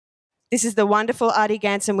This is the wonderful Aadi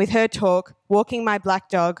Ganesan with her talk, Walking My Black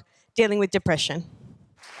Dog, Dealing with Depression.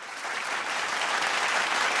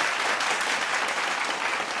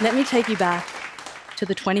 Let me take you back to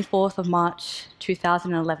the 24th of March,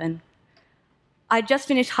 2011. I'd just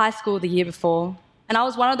finished high school the year before, and I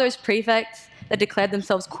was one of those prefects that declared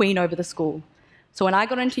themselves queen over the school. So when I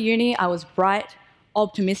got into uni, I was bright,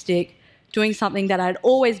 optimistic, doing something that I'd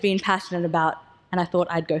always been passionate about, and I thought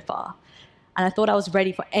I'd go far. And I thought I was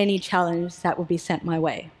ready for any challenge that would be sent my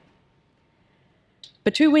way.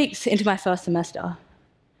 But 2 weeks into my first semester,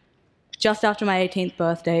 just after my 18th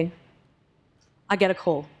birthday, I get a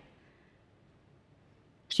call.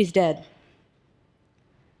 She's dead.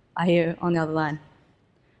 I hear on the other line.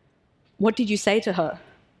 What did you say to her?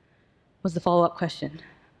 Was the follow-up question.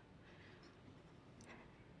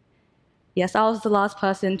 Yes, I was the last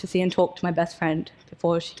person to see and talk to my best friend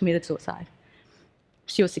before she committed suicide.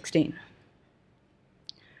 She was 16.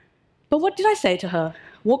 But what did I say to her?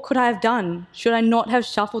 What could I have done? Should I not have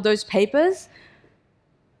shuffled those papers?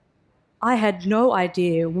 I had no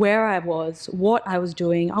idea where I was, what I was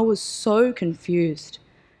doing. I was so confused.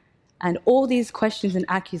 And all these questions and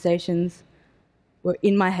accusations were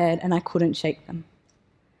in my head, and I couldn't shake them.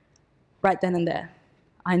 Right then and there,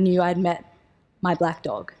 I knew I'd met my black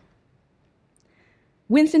dog.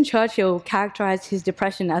 Winston Churchill characterized his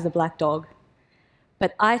depression as a black dog,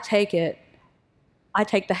 but I take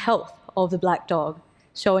the health of the black dog,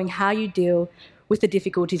 showing how you deal with the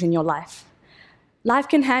difficulties in your life. Life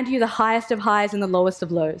can hand you the highest of highs and the lowest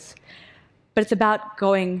of lows, but it's about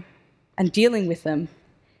going and dealing with them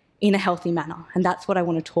in a healthy manner, and that's what I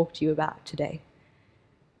want to talk to you about today.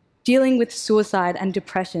 Dealing with suicide and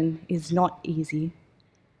depression is not easy.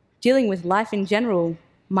 Dealing with life in general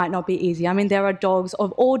might not be easy. I mean, there are dogs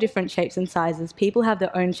of all different shapes and sizes. People have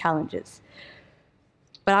their own challenges.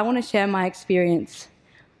 But I want to share my experience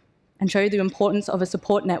and show you the importance of a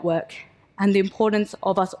support network and the importance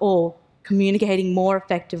of us all communicating more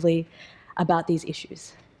effectively about these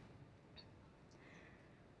issues.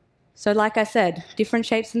 So like I said, different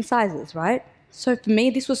shapes and sizes, right? So for me,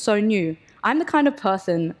 this was so new. I'm the kind of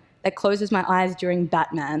person that closes my eyes during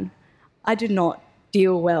Batman. I do not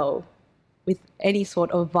deal well with any sort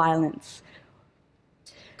of violence.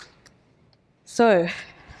 So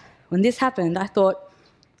when this happened, I thought,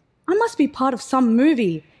 I must be part of some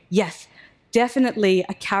movie. Yes, definitely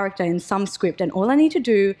a character in some script, and all I need to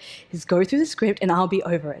do is go through the script and I'll be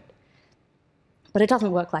over it. But it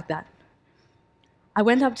doesn't work like that. I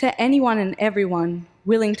went up to anyone and everyone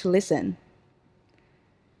willing to listen,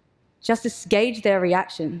 just to gauge their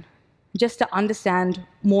reaction, just to understand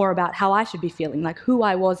more about how I should be feeling, like who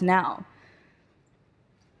I was now.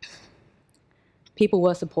 People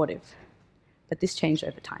were supportive, but this changed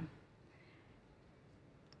over time.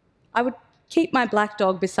 I would keep my black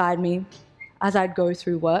dog beside me as I'd go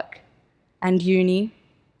through work and uni,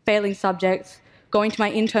 failing subjects, going to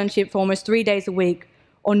my internship for almost 3 days a week,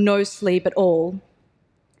 or no sleep at all.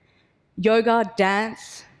 Yoga,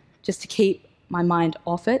 dance, just to keep my mind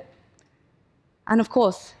off it. And of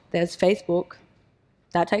course, there's Facebook.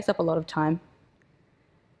 That takes up a lot of time.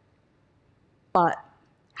 But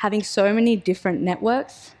having so many different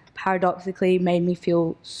networks paradoxically made me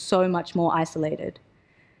feel so much more isolated.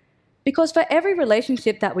 Because for every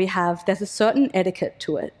relationship that we have, there's a certain etiquette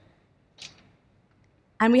to it.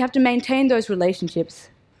 And we have to maintain those relationships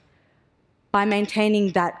by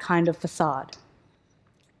maintaining that kind of facade.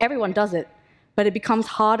 Everyone does it, but it becomes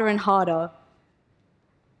harder and harder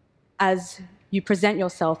as you present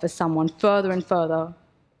yourself as someone further and further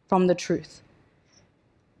from the truth.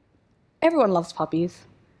 Everyone loves puppies.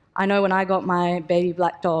 I know when I got my baby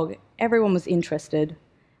black dog, everyone was interested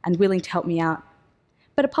and willing to help me out.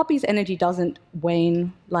 But a puppy's energy doesn't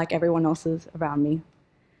wane like everyone else's around me.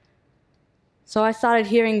 So I started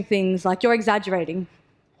hearing things like, "You're exaggerating.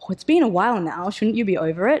 Oh, it's been a while now. Shouldn't you be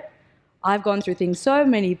over it? I've gone through things so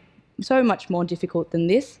much more difficult than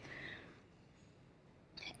this."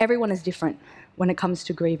 Everyone is different when it comes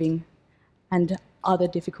to grieving and other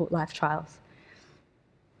difficult life trials.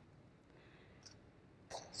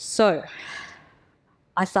 So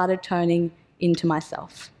I started turning into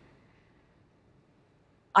myself.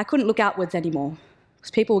 I couldn't look outwards anymore because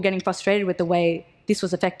people were getting frustrated with the way this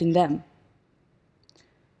was affecting them.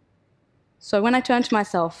 So when I turned to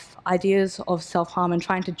myself, ideas of self-harm and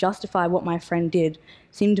trying to justify what my friend did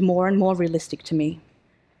seemed more and more realistic to me.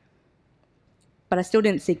 But I still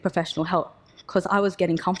didn't seek professional help because I was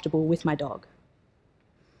getting comfortable with my dog.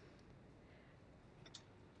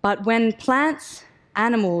 But when plants,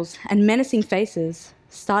 animals, and menacing faces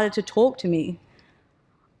started to talk to me,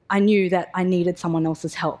 I knew that I needed someone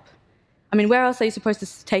else's help. I mean, where else are you supposed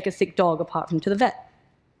to take a sick dog apart from to the vet?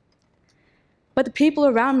 But the people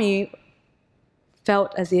around me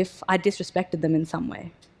felt as if I disrespected them in some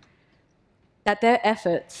way, that their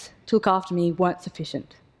efforts to look after me weren't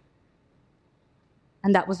sufficient.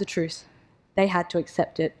 And that was the truth. They had to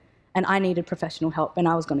accept it, and I needed professional help, and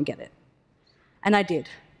I was going to get it. And I did.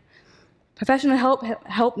 Professional help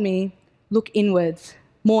helped me look inwards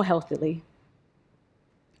more healthily.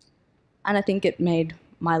 And I think it made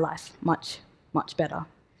my life much, much better.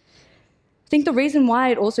 I think the reason why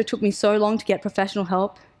it also took me so long to get professional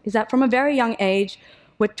help is that from a very young age,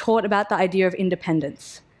 we're taught about the idea of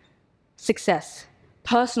independence, success,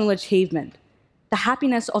 personal achievement, the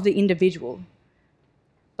happiness of the individual.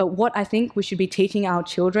 But what I think we should be teaching our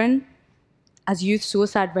children as youth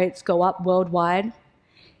suicide rates go up worldwide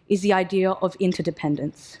is the idea of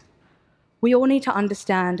interdependence. We all need to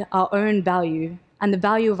understand our own value and the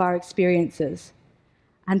value of our experiences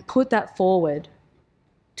and put that forward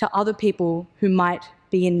to other people who might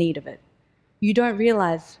be in need of it. You don't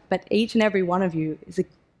realize, but each and every one of you is a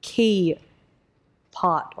key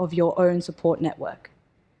part of your own support network.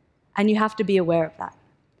 And you have to be aware of that.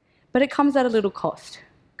 But it comes at a little cost.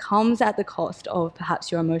 It comes at the cost of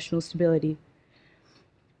perhaps your emotional stability.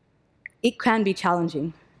 It can be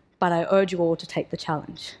challenging, but I urge you all to take the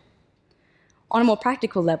challenge. On a more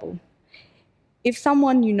practical level, if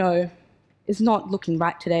someone you know is not looking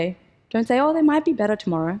right today, don't say, oh, they might be better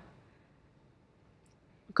tomorrow.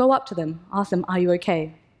 Go up to them, ask them, are you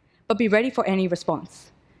okay? But be ready for any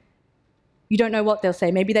response. You don't know what they'll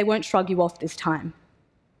say. Maybe they won't shrug you off this time.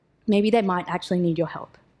 Maybe they might actually need your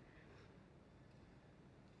help.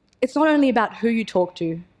 It's not only about who you talk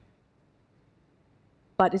to,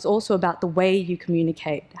 but it's also about the way you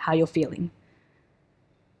communicate how you're feeling.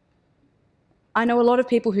 I know a lot of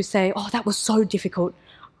people who say, oh, that was so difficult.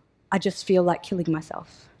 I just feel like killing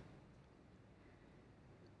myself.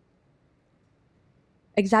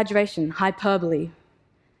 Exaggeration, hyperbole,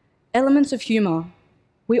 elements of humor.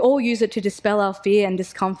 We all use it to dispel our fear and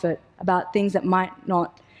discomfort about things that might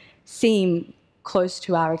not seem close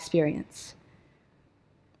to our experience.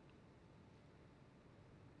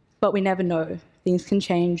 But we never know. Things can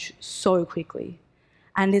change so quickly.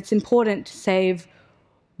 And it's important to save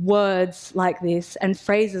words like this and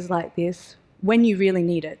phrases like this when you really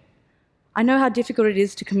need it. I know how difficult it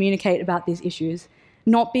is to communicate about these issues.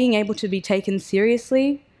 Not being able to be taken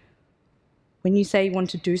seriously when you say you want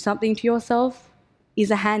to do something to yourself is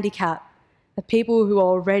a handicap that people who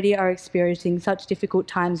already are experiencing such difficult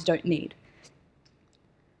times don't need.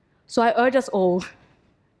 So I urge us all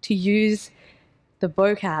to use the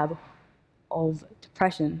vocab of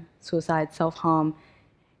depression, suicide, self-harm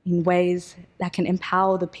in ways that can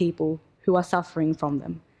empower the people who are suffering from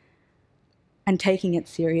them and taking it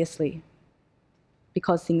seriously,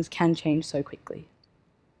 because things can change so quickly.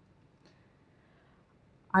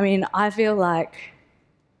 I mean, I feel like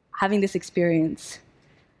having this experience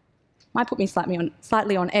might put me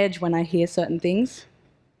slightly on edge when I hear certain things,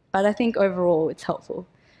 but I think overall it's helpful.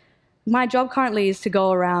 My job currently is to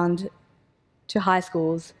go around to high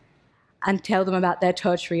schools and tell them about their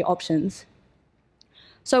tertiary options.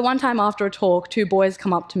 So one time after a talk, 2 boys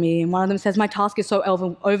come up to me and one of them says, my task is so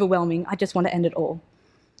overwhelming, I just want to end it all.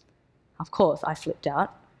 Of course, I flipped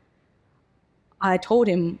out. I told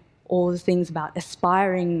him all the things about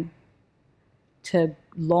aspiring to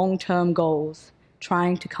long-term goals,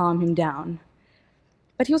 trying to calm him down.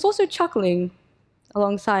 But he was also chuckling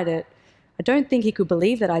alongside it. I don't think he could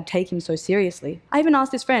believe that I'd take him so seriously. I even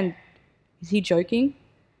asked his friend, is he joking?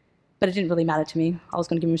 But it didn't really matter to me. I was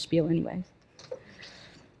going to give him a spiel anyway.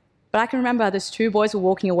 But I can remember those 2 boys were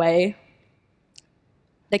walking away.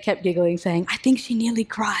 They kept giggling, saying, I think she nearly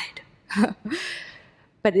cried.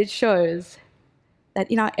 But it shows that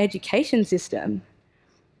in our education system,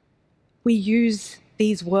 we use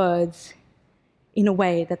these words in a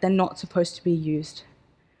way that they're not supposed to be used.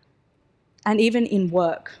 And even in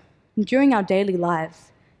work, during our daily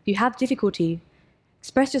lives, if you have difficulty,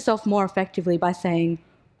 express yourself more effectively by saying,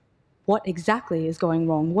 what exactly is going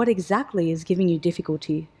wrong? What exactly is giving you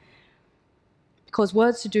difficulty? Because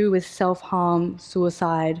words to do with self-harm,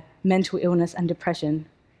 suicide, mental illness, and depression,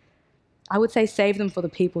 I would say save them for the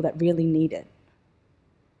people that really need it.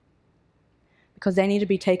 Because they need to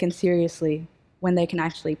be taken seriously when they can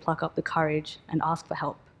actually pluck up the courage and ask for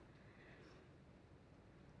help.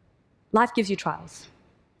 Life gives you trials.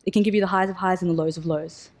 It can give you the highs of highs and the lows of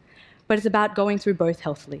lows. But it's about going through both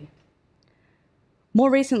healthily. More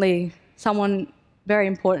recently, someone very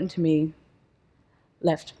important to me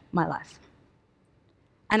left my life.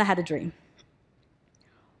 And I had a dream.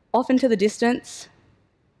 Off into the distance,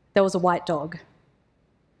 there was a white dog.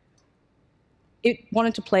 It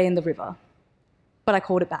wanted to play in the river, but I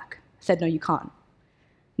called it back. I said, no, you can't.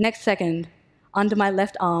 Next second, under my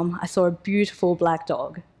left arm, I saw a beautiful black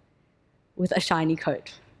dog with a shiny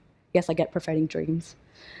coat. Yes, I get prophetic dreams.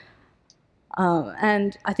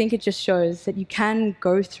 And I think it just shows that you can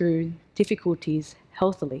go through difficulties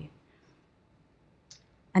healthily.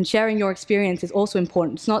 And sharing your experience is also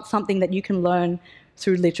important. It's not something that you can learn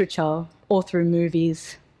through literature or through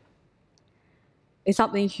movies. It's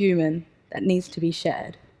something human that needs to be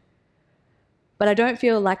shared. But I don't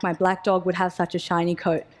feel like my black dog would have such a shiny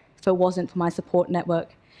coat if it wasn't for my support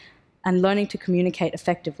network and learning to communicate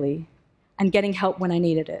effectively and getting help when I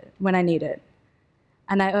need it.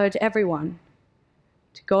 And I urge everyone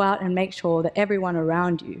to go out and make sure that everyone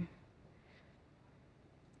around you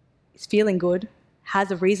is feeling good, has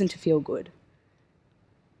a reason to feel good.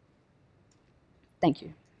 Thank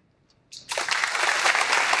you.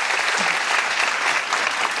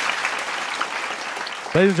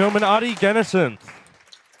 Ladies and gentlemen, Aadi Ganesan.